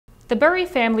The Bury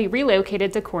family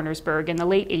relocated to Cornersburg in the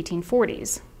late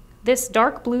 1840s. This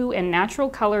dark blue and natural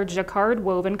colored jacquard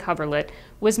woven coverlet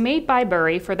was made by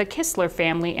Bury for the Kistler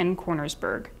family in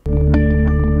Cornersburg.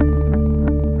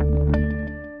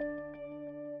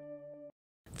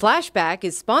 Flashback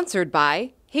is sponsored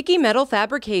by Hickey Metal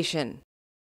Fabrication.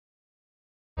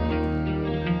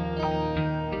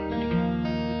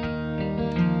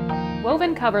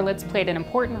 Woven coverlets played an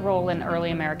important role in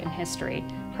early American history,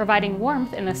 providing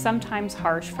warmth in the sometimes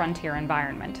harsh frontier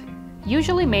environment.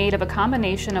 Usually made of a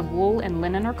combination of wool and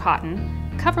linen or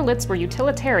cotton, coverlets were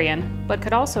utilitarian, but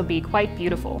could also be quite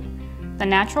beautiful. The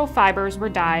natural fibers were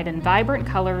dyed in vibrant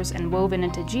colors and woven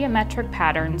into geometric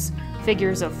patterns,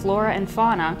 figures of flora and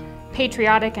fauna,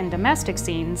 patriotic and domestic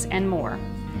scenes, and more.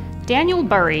 Daniel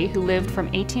Bury, who lived from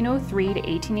 1803 to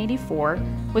 1884,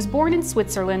 was born in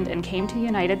Switzerland and came to the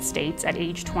United States at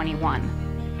age 21.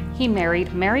 He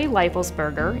married Mary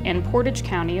Leifelsberger in Portage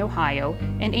County, Ohio,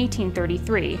 in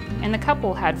 1833, and the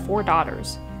couple had 4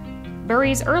 daughters.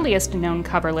 Bury's earliest known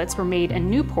coverlets were made in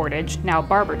New Portage, now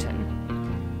Barberton.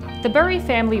 The Bury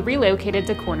family relocated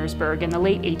to Cornersburg in the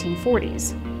late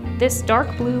 1840s. This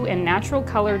dark blue and natural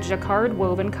colored jacquard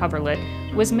woven coverlet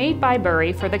was made by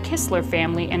Bury for the Kistler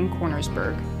family in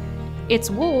Cornersburg.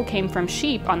 Its wool came from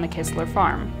sheep on the Kistler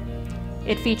farm.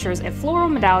 It features a floral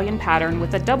medallion pattern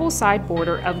with a double-side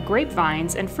border of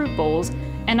grapevines and fruit bowls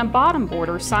and a bottom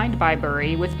border signed by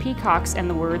Bury with peacocks and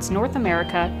the words North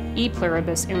America e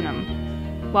pluribus unum.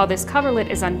 While this coverlet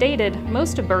is undated,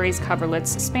 most of Bury's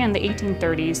coverlets span the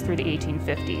 1830s through the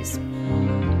 1850s.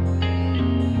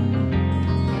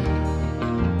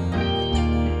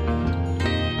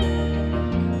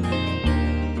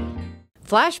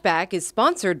 Flashback is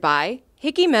sponsored by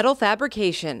Hickey Metal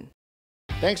Fabrication.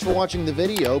 Thanks for watching the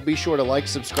video. Be sure to like,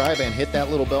 subscribe, and hit that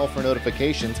little bell for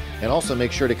notifications. And also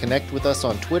make sure to connect with us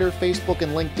on Twitter, Facebook,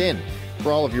 and LinkedIn.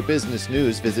 For all of your business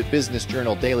news, visit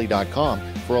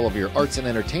businessjournaldaily.com. For all of your arts and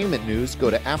entertainment news, go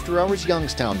to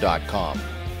afterhoursyoungstown.com.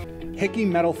 Hickey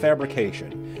Metal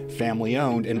Fabrication, family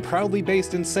owned and proudly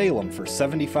based in Salem for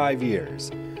 75 years.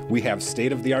 We have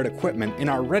state-of-the-art equipment and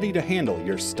are ready to handle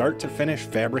your start-to-finish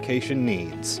fabrication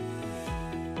needs.